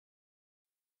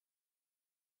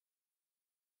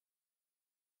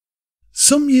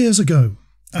Some years ago,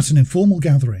 at an informal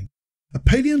gathering, a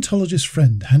paleontologist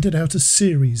friend handed out a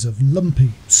series of lumpy,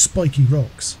 spiky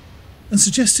rocks and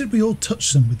suggested we all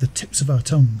touch them with the tips of our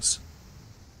tongues.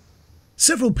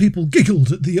 Several people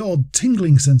giggled at the odd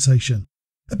tingling sensation,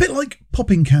 a bit like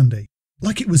popping candy,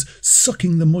 like it was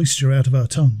sucking the moisture out of our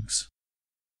tongues.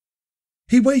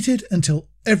 He waited until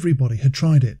everybody had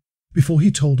tried it before he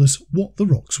told us what the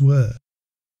rocks were.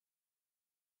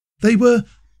 They were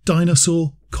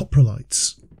dinosaur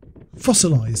coprolites,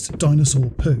 fossilised dinosaur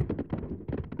poo.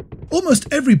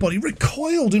 Almost everybody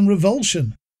recoiled in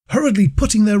revulsion, hurriedly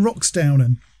putting their rocks down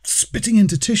and spitting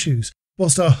into tissues,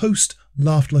 whilst our host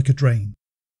laughed like a drain.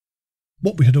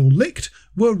 What we had all licked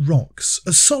were rocks,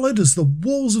 as solid as the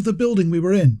walls of the building we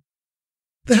were in.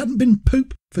 There hadn't been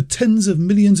poop for tens of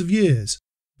millions of years,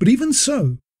 but even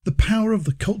so, the power of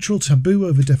the cultural taboo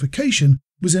over defecation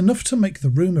was enough to make the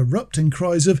room erupt in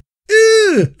cries of,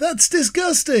 "Ew, that's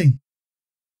disgusting!"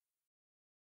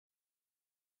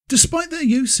 Despite their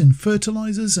use in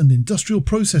fertilisers and industrial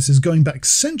processes going back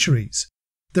centuries,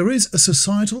 there is a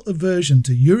societal aversion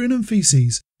to urine and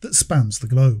faeces that spans the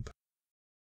globe.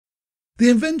 The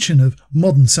invention of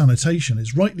modern sanitation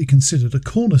is rightly considered a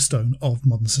cornerstone of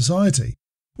modern society,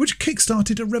 which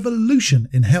kick-started a revolution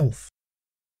in health.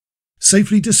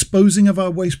 Safely disposing of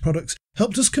our waste products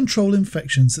helped us control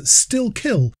infections that still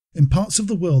kill in parts of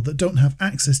the world that don't have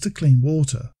access to clean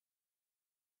water.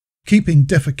 Keeping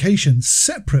defecation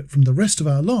separate from the rest of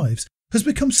our lives has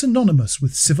become synonymous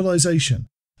with civilization,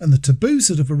 and the taboos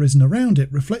that have arisen around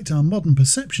it reflect our modern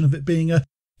perception of it being a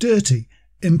dirty,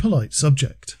 impolite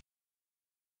subject.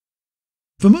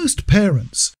 For most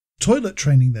parents, toilet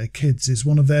training their kids is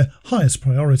one of their highest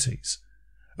priorities,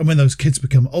 and when those kids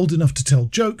become old enough to tell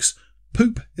jokes,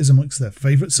 poop is amongst their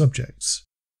favourite subjects.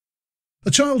 A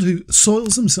child who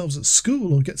soils themselves at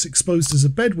school or gets exposed as a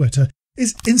bedwetter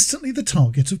is instantly the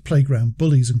target of playground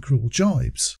bullies and cruel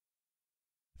jibes.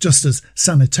 Just as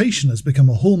sanitation has become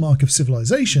a hallmark of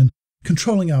civilization,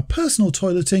 controlling our personal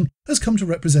toileting has come to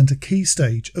represent a key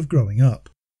stage of growing up.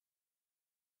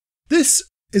 This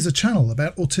is a channel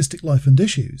about autistic life and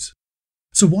issues.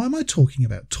 So why am I talking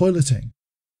about toileting?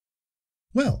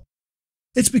 Well,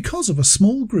 it's because of a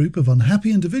small group of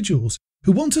unhappy individuals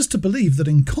who want us to believe that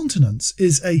incontinence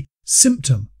is a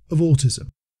symptom of autism.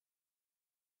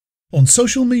 On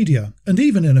social media, and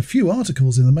even in a few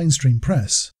articles in the mainstream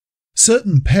press,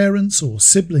 certain parents or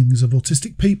siblings of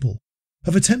autistic people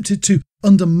have attempted to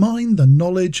undermine the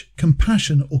knowledge,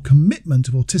 compassion or commitment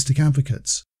of autistic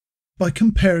advocates by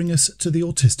comparing us to the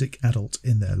autistic adult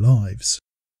in their lives.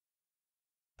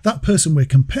 That person we're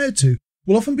compared to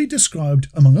will often be described,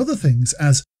 among other things,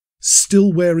 as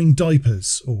still wearing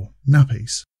diapers or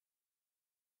nappies.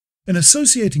 In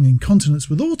associating incontinence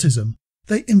with autism,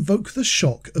 they invoke the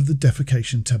shock of the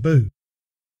defecation taboo.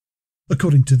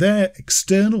 According to their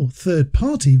external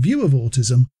third-party view of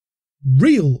autism,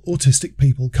 real autistic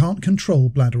people can't control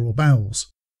bladder or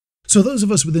bowels. So those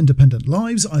of us with independent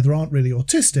lives either aren't really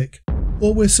autistic,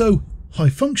 or we're so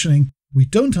high-functioning we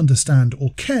don't understand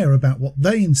or care about what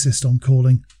they insist on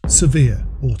calling severe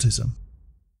autism.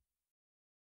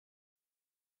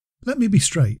 Let me be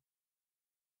straight.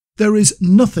 There is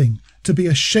nothing to be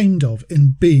ashamed of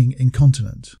in being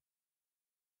incontinent.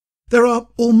 There are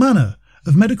all manner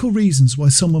of medical reasons why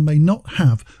someone may not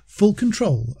have full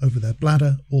control over their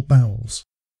bladder or bowels,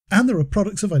 and there are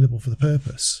products available for the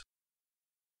purpose.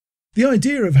 The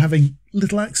idea of having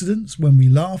little accidents when we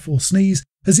laugh or sneeze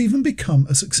has even become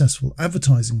a successful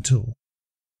advertising tool.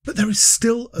 But there is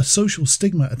still a social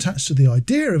stigma attached to the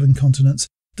idea of incontinence,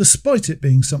 despite it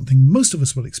being something most of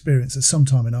us will experience at some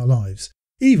time in our lives,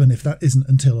 even if that isn't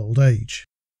until old age.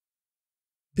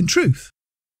 In truth,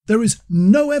 there is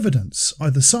no evidence,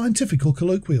 either scientific or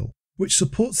colloquial, which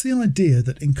supports the idea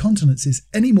that incontinence is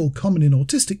any more common in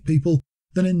autistic people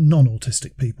than in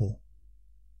non-autistic people.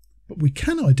 But we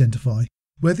can identify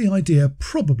where the idea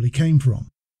probably came from.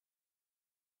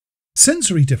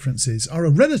 Sensory differences are a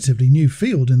relatively new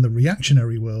field in the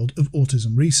reactionary world of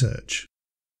autism research.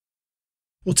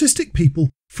 Autistic people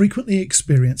frequently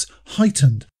experience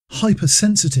heightened,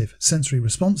 hypersensitive sensory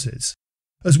responses,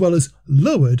 as well as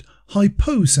lowered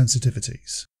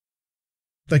hyposensitivities.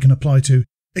 They can apply to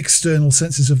external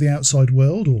senses of the outside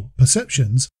world or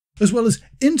perceptions, as well as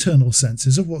internal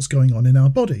senses of what's going on in our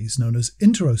bodies, known as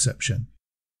interoception.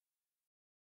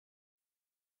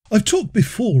 I've talked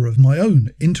before of my own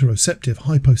interoceptive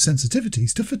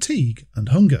hyposensitivities to fatigue and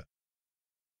hunger.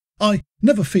 I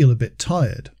never feel a bit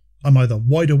tired. I'm either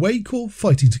wide awake or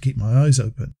fighting to keep my eyes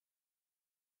open.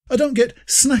 I don't get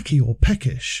snacky or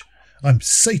peckish. I'm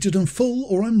sated and full,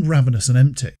 or I'm ravenous and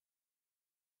empty.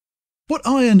 What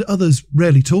I and others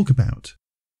rarely talk about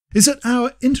is that our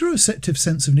interoceptive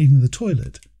sense of needing the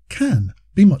toilet can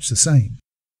be much the same.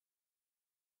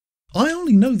 I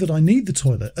only know that I need the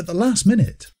toilet at the last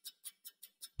minute.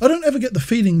 I don't ever get the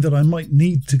feeling that I might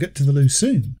need to get to the loo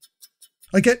soon.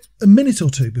 I get a minute or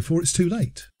two before it's too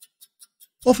late.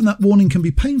 Often that warning can be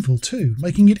painful too,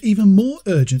 making it even more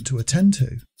urgent to attend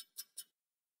to.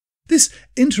 This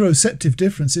interoceptive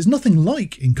difference is nothing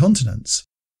like incontinence,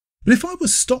 but if I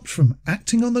was stopped from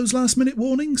acting on those last-minute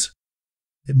warnings,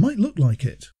 it might look like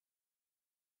it.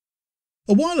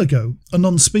 A while ago, a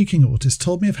non-speaking autist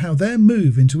told me of how their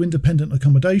move into independent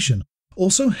accommodation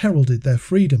also heralded their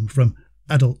freedom from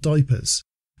adult diapers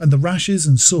and the rashes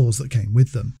and sores that came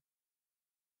with them.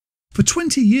 For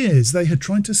 20 years, they had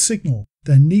tried to signal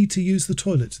their need to use the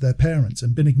toilet to their parents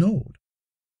and been ignored.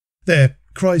 Their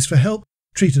cries for help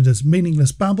treated as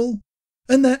meaningless babble,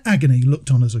 and their agony looked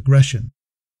on as aggression.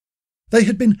 They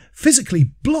had been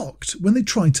physically blocked when they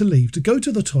tried to leave to go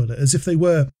to the toilet as if they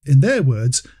were, in their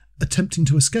words, attempting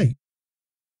to escape.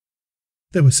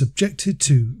 They were subjected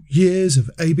to years of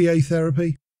ABA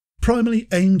therapy, primarily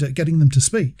aimed at getting them to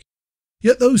speak.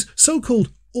 Yet those so-called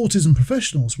autism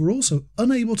professionals were also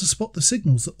unable to spot the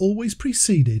signals that always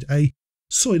preceded a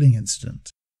soiling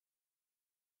incident.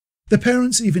 Their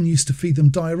parents even used to feed them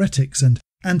diuretics and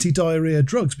anti-diarrhea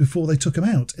drugs before they took them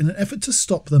out in an effort to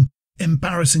stop them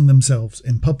embarrassing themselves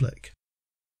in public.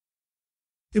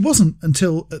 It wasn't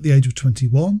until at the age of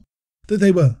 21 that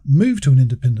they were moved to an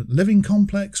independent living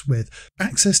complex with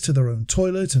access to their own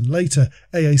toilet and later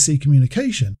AAC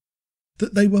communication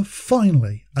that they were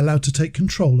finally allowed to take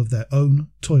control of their own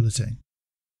toileting.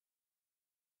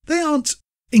 They aren't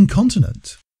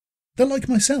incontinent. They're like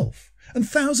myself and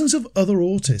thousands of other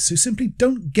autists who simply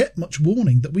don't get much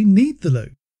warning that we need the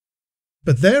loo.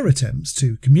 But their attempts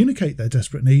to communicate their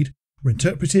desperate need were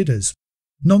interpreted as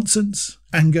nonsense,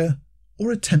 anger,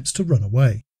 or attempts to run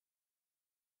away.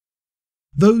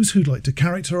 Those who'd like to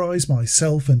characterise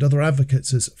myself and other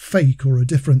advocates as fake or a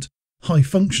different,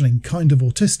 high-functioning kind of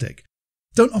autistic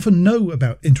don't often know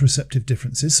about interoceptive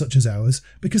differences such as ours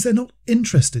because they're not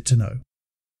interested to know.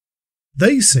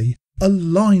 They see a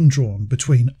line drawn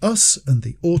between us and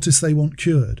the autists they want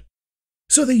cured.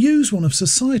 So they use one of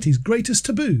society's greatest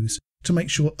taboos to make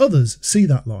sure others see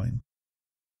that line.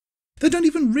 They don't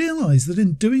even realise that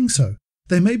in doing so,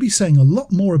 they may be saying a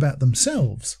lot more about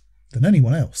themselves than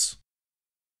anyone else.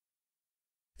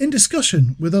 In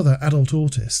discussion with other adult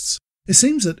autists, it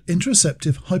seems that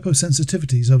interoceptive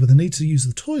hyposensitivities over the need to use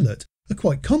the toilet are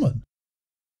quite common.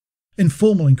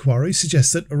 Informal inquiries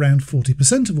suggest that around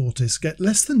 40% of autists get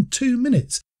less than 2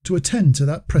 minutes to attend to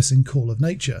that pressing call of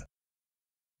nature.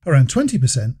 Around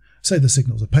 20% say the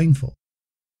signals are painful.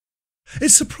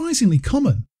 It's surprisingly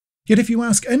common, yet if you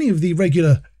ask any of the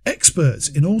regular experts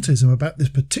in autism about this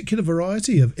particular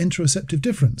variety of interoceptive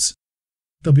difference,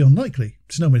 they'll be unlikely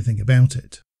to know anything about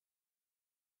it.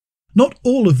 Not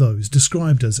all of those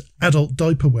described as adult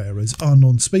diaper wearers are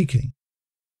non-speaking,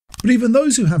 but even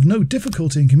those who have no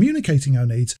difficulty in communicating our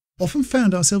needs often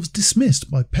found ourselves dismissed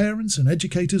by parents and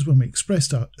educators when we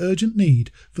expressed our urgent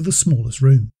need for the smallest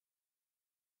room.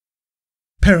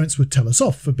 Parents would tell us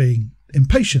off for being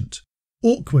impatient,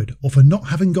 awkward, or for not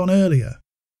having gone earlier.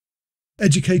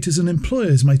 Educators and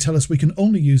employers may tell us we can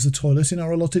only use the toilet in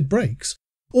our allotted breaks,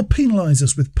 or penalise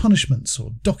us with punishments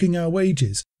or docking our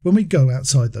wages when we go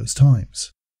outside those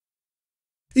times.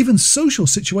 Even social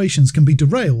situations can be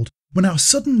derailed when our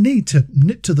sudden need to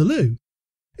nip to the loo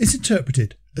is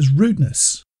interpreted as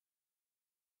rudeness.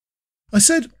 I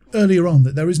said earlier on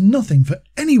that there is nothing for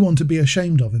anyone to be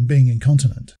ashamed of in being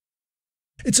incontinent.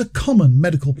 It's a common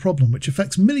medical problem which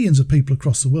affects millions of people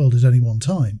across the world at any one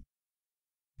time.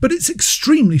 But it's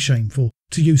extremely shameful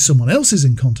to use someone else's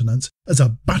incontinence as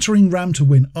a battering ram to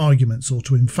win arguments or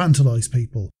to infantilise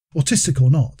people, autistic or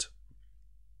not.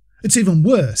 It's even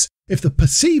worse if the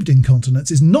perceived incontinence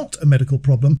is not a medical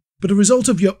problem but a result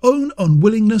of your own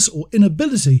unwillingness or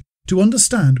inability to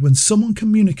understand when someone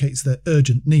communicates their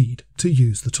urgent need to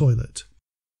use the toilet.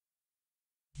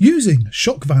 Using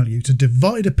shock value to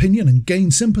divide opinion and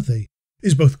gain sympathy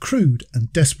is both crude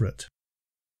and desperate.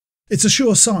 It's a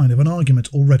sure sign of an argument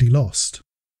already lost.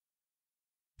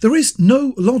 There is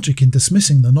no logic in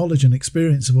dismissing the knowledge and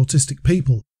experience of autistic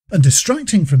people, and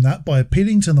distracting from that by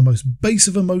appealing to the most base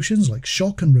of emotions like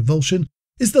shock and revulsion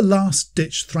is the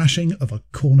last-ditch thrashing of a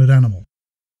cornered animal.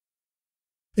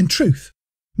 In truth,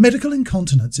 medical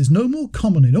incontinence is no more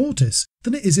common in autists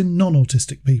than it is in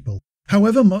non-autistic people,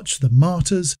 however much the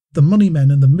martyrs, the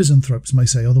moneymen and the misanthropes may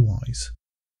say otherwise.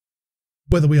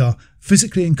 Whether we are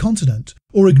physically incontinent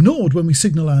or ignored when we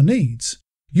signal our needs,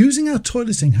 Using our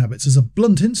toileting habits as a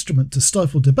blunt instrument to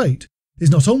stifle debate is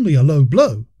not only a low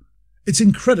blow, it's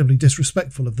incredibly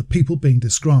disrespectful of the people being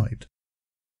described.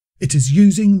 It is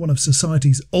using one of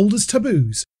society's oldest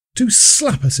taboos to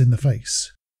slap us in the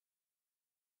face.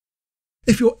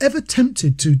 If you're ever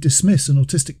tempted to dismiss an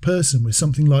autistic person with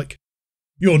something like,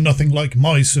 "You're nothing like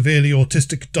my severely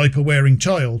autistic diaper-wearing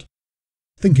child,"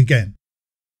 think again.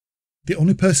 The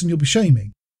only person you'll be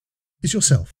shaming is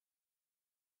yourself.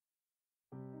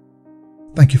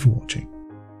 Thank you for watching.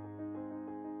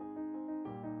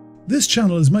 This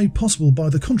channel is made possible by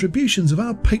the contributions of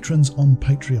our patrons on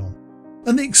Patreon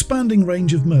and the expanding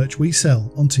range of merch we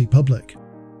sell on TeePublic.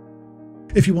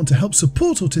 If you want to help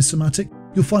support Autistic,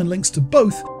 you'll find links to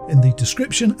both in the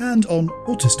description and on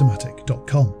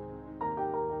autistic.com.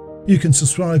 You can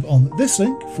subscribe on this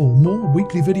link for more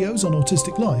weekly videos on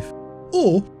autistic life,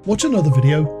 or watch another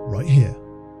video right here.